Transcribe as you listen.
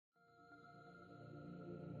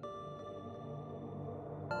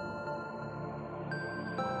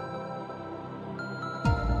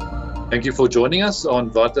Thank you for joining us on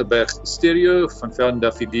Waterberg Stereo. Van Velden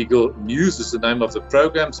Duffy Legal News is the name of the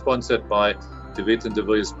program, sponsored by De Wet and de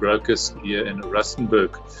Villiers Brokers here in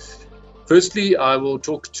Rustenburg. Firstly, I will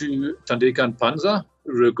talk to Thandeka Mpanza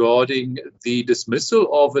regarding the dismissal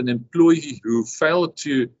of an employee who failed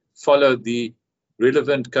to follow the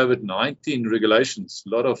relevant COVID-19 regulations. A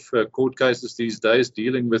lot of court cases these days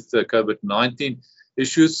dealing with COVID-19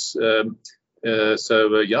 issues.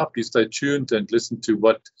 Please stay tuned and listen to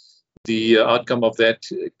what the outcome of that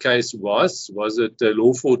case was. Was it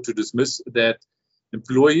lawful to dismiss that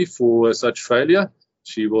employee for such failure?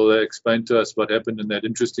 She will explain to us what happened in that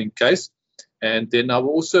interesting case. And then I've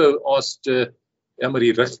also asked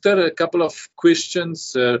Elmarie Richter a couple of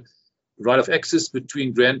questions. Right of access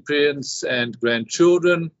between grandparents and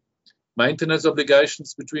grandchildren, maintenance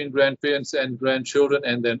obligations between grandparents and grandchildren,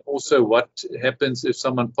 and then also what happens if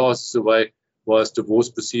someone passes away whilst divorce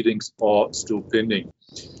proceedings are still pending.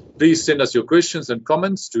 Please send us your questions and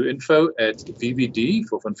comments to info@vvd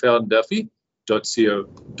for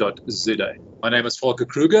vanveldenduffy.co.za. My name is Volker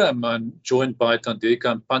Kruger, and I'm joined by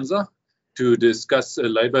Thandeka Mpanza to discuss a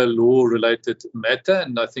labor law related matter,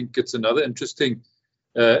 and I think it's another interesting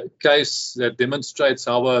case that demonstrates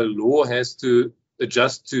how a law has to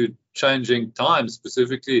adjust to changing times,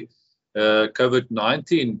 specifically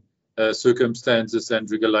COVID-19 circumstances and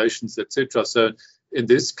regulations, etc. So in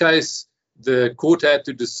this case, the court had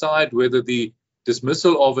to decide whether the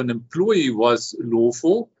dismissal of an employee was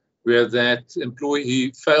lawful, where that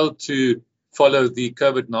employee failed to follow the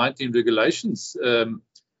COVID-19 regulations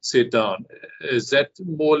set down. Is that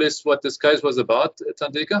more or less what this case was about,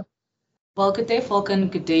 Thandeka? Well, good day, Volker, and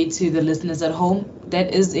good day to the listeners at home.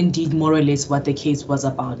 That is indeed more or less what the case was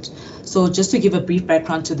about. So just to give a brief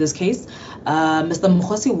background to this case, Mr.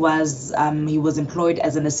 Mokgosi was employed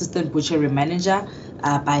as an assistant butchery manager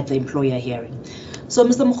by the employer hearing. So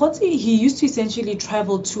Mr. Mokgosi, he used to essentially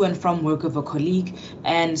travel to and from work with a colleague,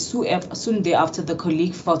 and soon thereafter the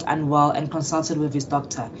colleague felt unwell and consulted with his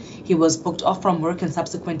doctor. He was booked off from work and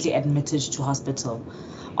subsequently admitted to hospital.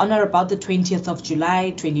 On or about the 20th of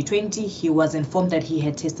July 2020, he was informed that he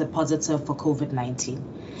had tested positive for COVID-19.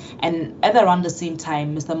 And at around the same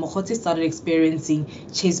time, Mr. Mokgosi started experiencing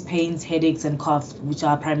chest pains, headaches, and cough, which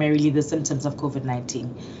are primarily the symptoms of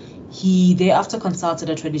COVID-19. He thereafter consulted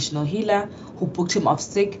a traditional healer who booked him off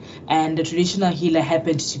sick, and the traditional healer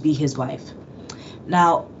happened to be his wife.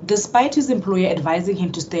 Now, despite his employer advising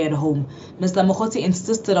him to stay at home, Mr. Mokgosi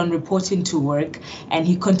insisted on reporting to work, and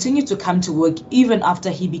he continued to come to work even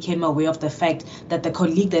after he became aware of the fact that the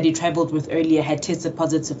colleague that he traveled with earlier had tested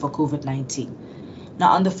positive for COVID-19.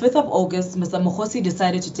 Now, on the 5th of August, Mr. Mokgosi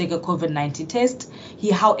decided to take a COVID-19 test.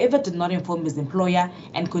 He, however, did not inform his employer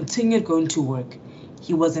and continued going to work.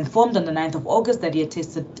 He was informed on the 9th of August that he had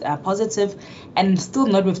tested positive, and still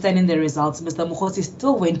notwithstanding the results, Mr. Mokgosi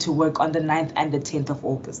still went to work on the 9th and the 10th of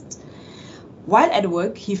August. While at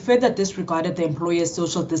work, he further disregarded the employer's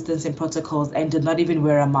social distancing protocols and did not even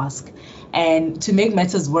wear a mask. And to make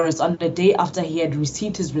matters worse, on the day after he had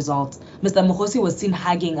received his results, Mr. Mokgosi was seen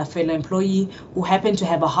hugging a fellow employee who happened to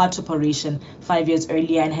have a heart operation 5 years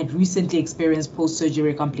earlier and had recently experienced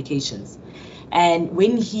post-surgery complications. And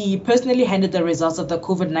when he personally handed the results of the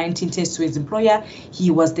COVID-19 test to his employer, he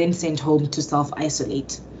was then sent home to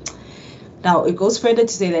self-isolate. Now, it goes further to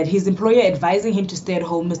say that his employer advising him to stay at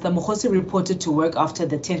home, Mr. Mokgosi reported to work after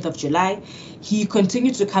the 10th of July. He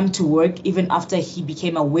continued to come to work even after he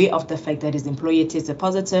became aware of the fact that his employer tested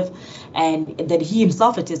positive and that he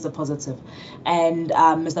himself had tested positive. And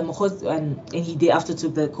Mr. Mokgosi, and he thereafter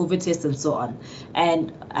took the COVID test and so on.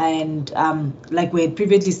 And like we had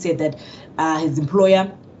previously said, that his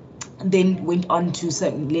employer then went on to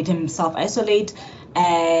let him self-isolate,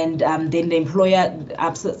 and then the employer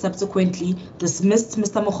subsequently dismissed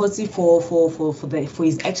Mr. Mokgosi for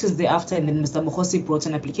his actions thereafter, and then Mr. Mokgosi brought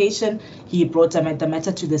an application. He brought the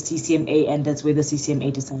matter to the CCMA, and that's where the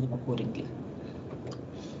CCMA decided accordingly.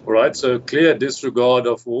 All right, so clear disregard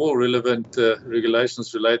of all relevant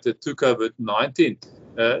regulations related to COVID-19.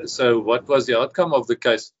 So what was the outcome of the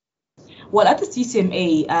case? Well, at the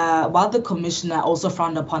CCMA, while the commissioner also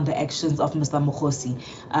frowned upon the actions of Mr. Mokgosi,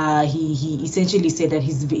 he essentially said that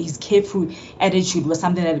his carefree attitude was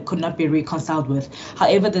something that could not be reconciled with.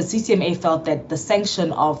 However, the CCMA felt that the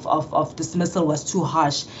sanction of dismissal was too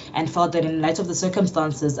harsh and felt that in light of the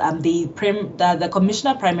circumstances, the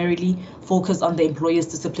commissioner primarily focused on the employer's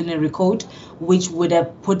disciplinary code, which would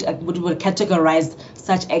categorize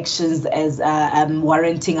such actions as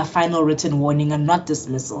warranting a final written warning and not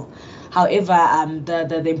dismissal. However,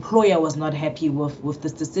 the employer was not happy with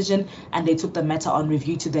this decision, and they took the matter on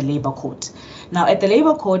review to the Labour Court. Now, at the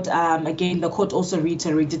Labour Court, again, the court also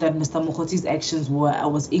reiterated that Mr. Mokhosi's actions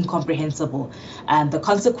was incomprehensible, and the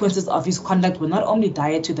consequences of his conduct were not only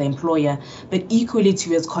dire to the employer, but equally to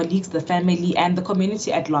his colleagues, the family, and the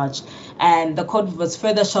community at large. And the court was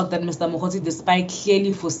further shocked that Mr. Mokhosi, despite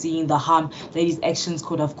clearly foreseeing the harm that his actions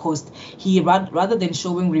could have caused, he rather than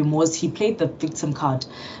showing remorse, he played the victim card.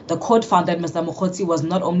 The court found that Mr. Mokhosi was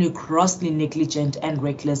not only grossly negligent and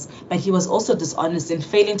reckless, but he was also dishonest in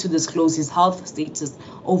failing to disclose his health status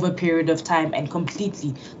over a period of time and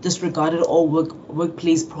completely disregarded all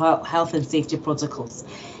workplace health and safety protocols.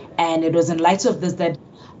 And it was in light of this that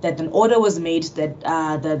an order was made that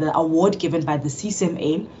the award given by the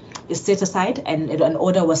CCMA is set aside, and an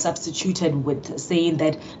order was substituted with saying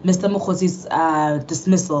that Mr. Mokhosi's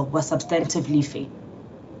dismissal was substantively fair.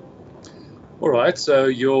 All right, so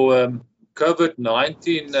your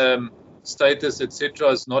COVID-19 status, etc.,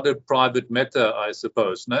 is not a private matter, I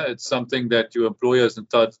suppose. No, it's something that your employer is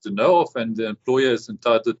entitled to know of, and the employer is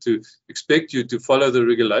entitled to expect you to follow the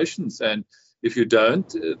regulations. And if you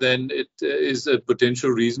don't, then it is a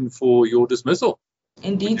potential reason for your dismissal.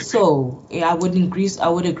 Indeed so. Yeah, I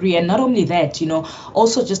would agree. And not only that,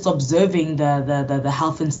 also just observing the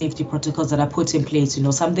health and safety protocols that are put in place,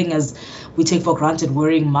 something as we take for granted,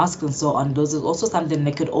 wearing masks and so on, those is also something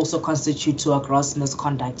that could also constitute to a gross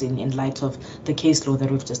misconduct in light of the case law that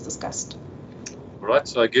we've just discussed. Right.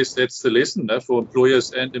 So I guess that's the lesson for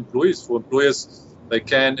employers and employees. For employers, they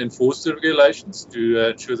can enforce the regulations to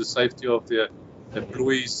ensure the safety of their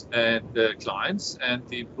employees and clients, and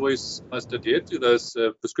the employees must adhere to those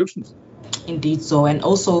prescriptions. Indeed so. And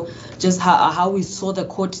also just how we saw the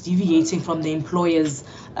court deviating from the employer's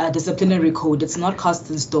disciplinary code. It's not cast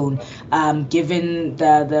in stone, given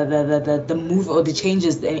the move or the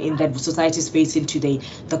changes in that society is facing today.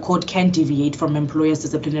 The court can deviate from employer's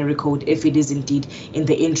disciplinary code if it is indeed in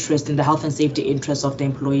the health and safety interests of the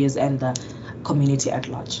employers and the community at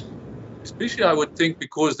large. Especially, I would think,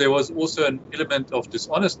 because there was also an element of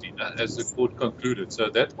dishonesty, as the court concluded.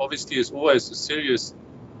 So that obviously is always a serious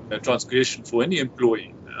transgression for any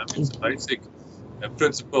employee. It's a basic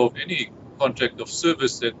principle of any contract of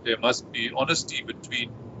service that there must be honesty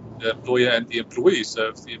between the employer and the employee. So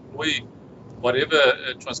if the employee, whatever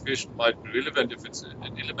transgression might be relevant, if it's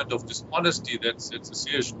an element of dishonesty, it's a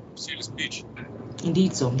serious breach.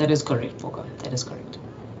 Indeed so. That is correct, Volker. That is correct.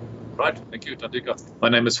 Right. Thank you, Tandeka. My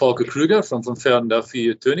name is Volker Kruger from Van Ver & Duffy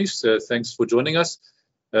Attorneys. Thanks for joining us.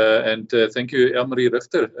 And thank you, Elmarie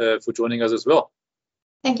Richter, for joining us as well.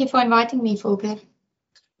 Thank you for inviting me, Volker.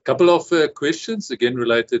 A couple of questions, again,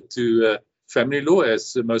 related to family law,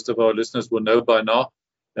 as most of our listeners will know by now.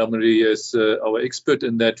 Elmarie is our expert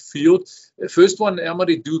in that field. First one,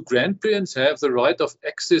 Elmarie, do grandparents have the right of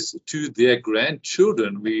access to their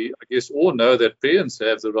grandchildren? We, I guess, all know that parents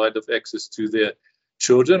have the right of access to their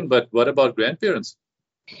children, but what about grandparents?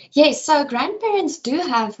 Yes, so grandparents do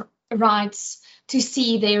have rights to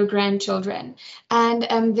see their grandchildren,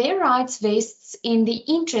 and their rights vests in the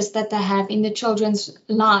interest that they have in the children's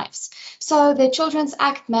lives. So the Children's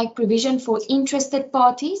Act make provision for interested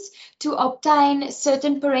parties to obtain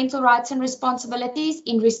certain parental rights and responsibilities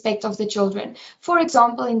in respect of the children. For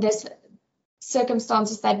example, in this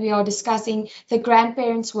circumstances that we are discussing, the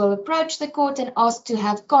grandparents will approach the court and ask to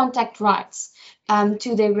have contact rights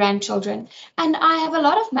to their grandchildren. And I have a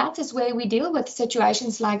lot of matters where we deal with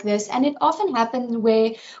situations like this, and it often happens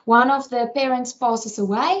where one of the parents passes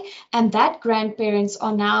away and that grandparents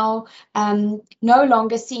are now no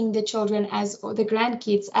longer seeing the children or the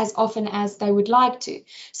grandkids as often as they would like to.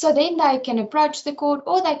 So then they can approach the court,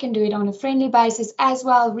 or they can do it on a friendly basis as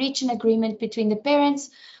well, reach an agreement between the parents,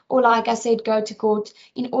 or like I said, go to court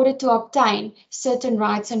in order to obtain certain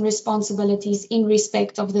rights and responsibilities in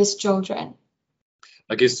respect of these children.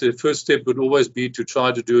 I guess the first step would always be to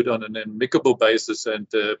try to do it on an amicable basis and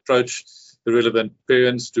approach the relevant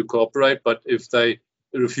parents to cooperate. But if they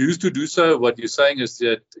refuse to do so, what you're saying is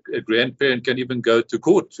that a grandparent can even go to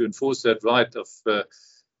court to enforce that right of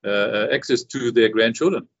access to their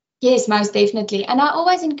grandchildren. Yes, most definitely. And I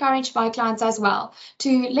always encourage my clients as well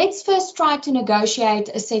to let's first try to negotiate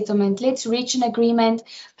a settlement. Let's reach an agreement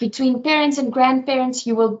between parents and grandparents.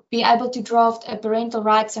 You will be able to draft a parental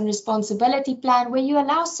rights and responsibility plan where you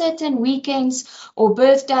allow certain weekends or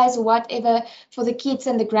birthdays or whatever for the kids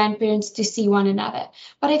and the grandparents to see one another.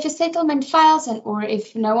 But if a settlement fails or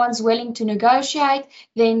if no one's willing to negotiate,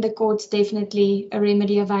 then the court's definitely a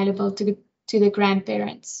remedy available to the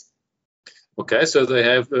grandparents. Okay, so they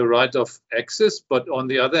have a right of access, but on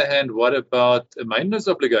the other hand, what about maintenance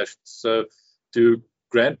obligations? So do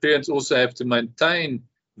grandparents also have to maintain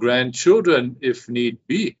grandchildren if need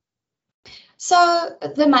be? So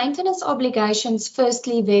the maintenance obligations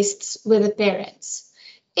firstly vests with the parents.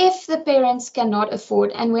 If the parents cannot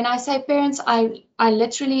afford, and when I say parents, I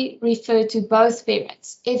literally refer to both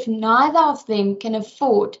parents. If neither of them can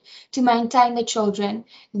afford to maintain the children,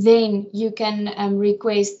 then you can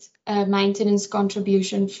request a maintenance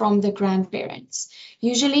contribution from the grandparents.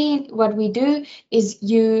 Usually what we do is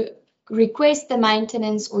you request the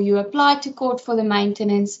maintenance or you apply to court for the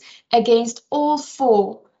maintenance against all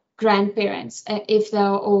four grandparents if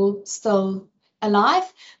they're all still alive,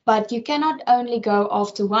 but you cannot only go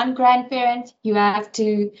after one grandparent. You have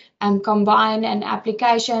to combine an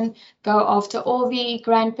application, go after all the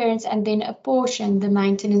grandparents, and then apportion the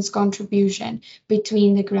maintenance contribution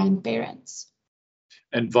between the grandparents.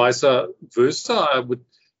 And vice versa, I would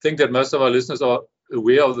think that most of our listeners are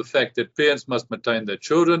aware of the fact that parents must maintain their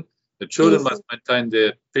children, the children must maintain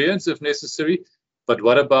their parents if necessary. But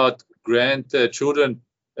what about grandchildren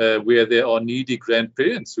where there are needy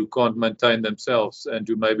grandparents who can't maintain themselves and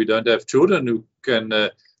who maybe don't have children who can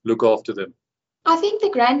look after them? I think the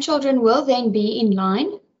grandchildren will then be in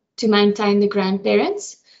line to maintain the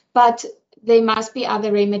grandparents, but there must be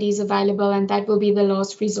other remedies available, and that will be the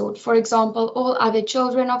last resort. For example, all other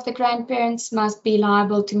children of the grandparents must be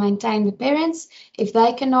liable to maintain the parents. If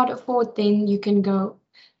they cannot afford, then you can go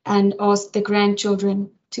and ask the grandchildren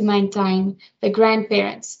to maintain the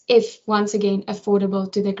grandparents, if, once again,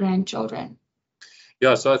 affordable to the grandchildren.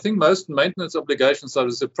 Yeah, so I think most maintenance obligations are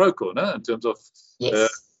reciprocal, no? In terms of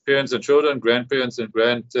parents and children, grandparents and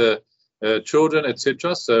grandchildren,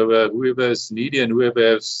 etc. So whoever is needy and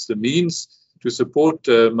whoever has the means to support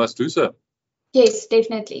must do so. Yes,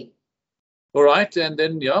 definitely. All right, and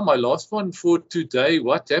then, my last one for today.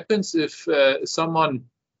 What happens if someone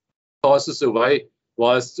passes away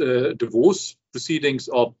whilst divorce proceedings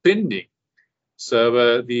are pending?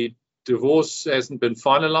 So the divorce hasn't been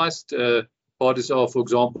finalized. Parties are, for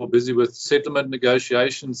example, busy with settlement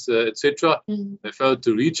negotiations, etc. They failed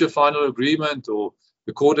to reach a final agreement, or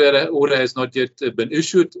the court order has not yet been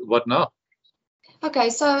issued. What now?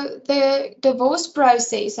 Okay, so the divorce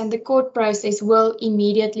process and the court process will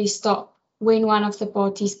immediately stop when one of the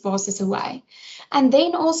parties passes away. And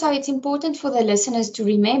then also it's important for the listeners to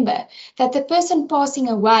remember that the person passing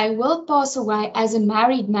away will pass away as a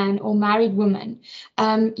married man or married woman.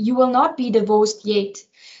 You will not be divorced yet.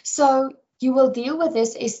 So you will deal with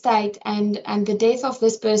this estate and the death of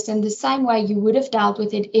this person the same way you would have dealt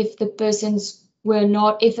with it if the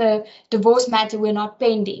if a divorce matter were not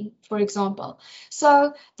pending, for example.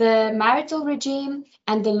 So the marital regime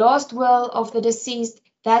and the last will of the deceased,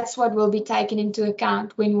 that's what will be taken into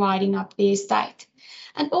account when winding up the estate.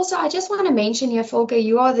 And also, I just want to mention here, Volker,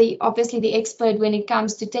 you are obviously the expert when it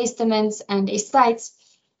comes to testaments and estates.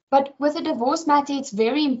 But with a divorce matter, it's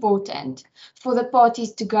very important for the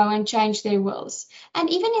parties to go and change their wills. And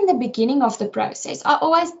even in the beginning of the process, I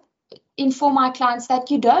always inform my clients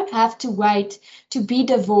that you don't have to wait to be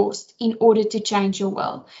divorced in order to change your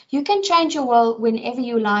will. You can change your will whenever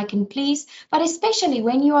you like and please, but especially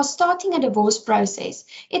when you are starting a divorce process,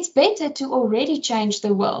 it's better to already change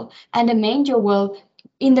the will and amend your will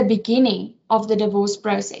in the beginning of the divorce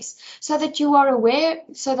process, so that you are aware,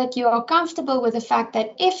 so that you are comfortable with the fact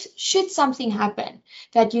that if should something happen,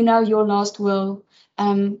 that you know your last will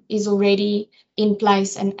is already in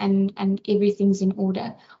place and everything's in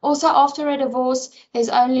order. Also, after a divorce, there's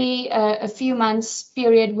only a few months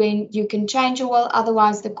period when you can change your will.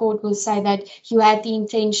 Otherwise, the court will say that you had the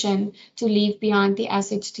intention to leave behind the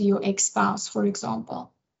assets to your ex-spouse, for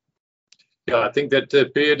example. Yeah, I think that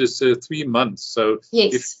period is 3 months. So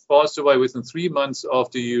if you passed away within 3 months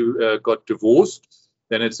after you got divorced,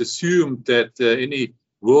 then it's assumed that any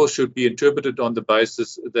will should be interpreted on the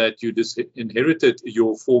basis that you inherited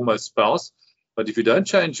your former spouse. But if you don't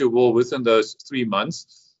change your will within those 3 months,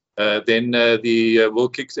 then the will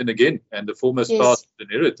kicks in again and the former spouse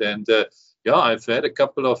inherit. And I've had a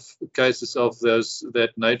couple of cases of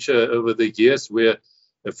that nature over the years where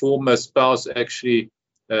a former spouse actually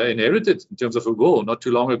inherited in terms of a will. Not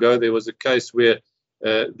too long ago, there was a case where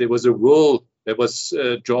there was a will that was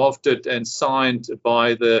drafted and signed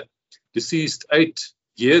by the deceased 8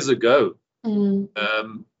 years ago.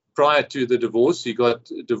 Prior to the divorce. He got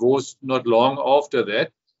divorced not long after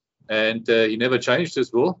that, and he never changed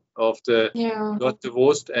his will after he got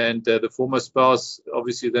divorced. And the former spouse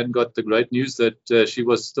obviously then got the great news that she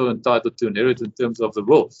was still entitled to inherit in terms of the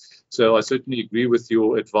will. So I certainly agree with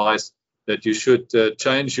your advice that you should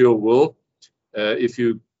change your will if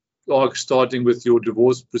you are starting with your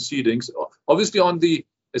divorce proceedings. Obviously, on the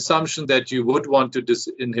assumption that you would want to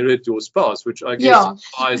disinherit your spouse, which I guess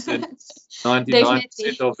applies in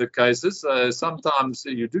 99% of the cases. Sometimes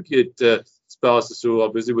you do get spouses who are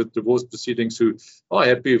busy with divorce proceedings who are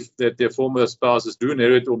happy that their former spouses do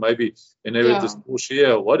inherit, or maybe inherit a small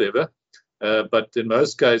share or whatever. But in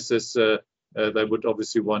most cases, they would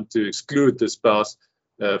obviously want to exclude the spouse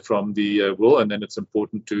from the will, and then it's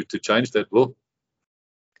important to change that will.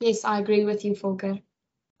 Yes, I agree with you, Volker.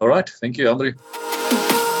 All right. Thank you, Andre.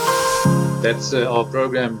 That's our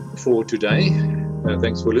program for today.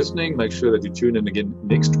 Thanks for listening. Make sure that you tune in again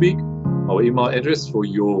next week. Our email address for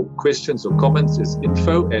your questions or comments is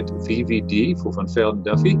info@vvd for Van Velden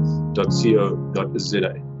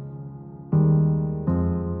Duffy.co.za.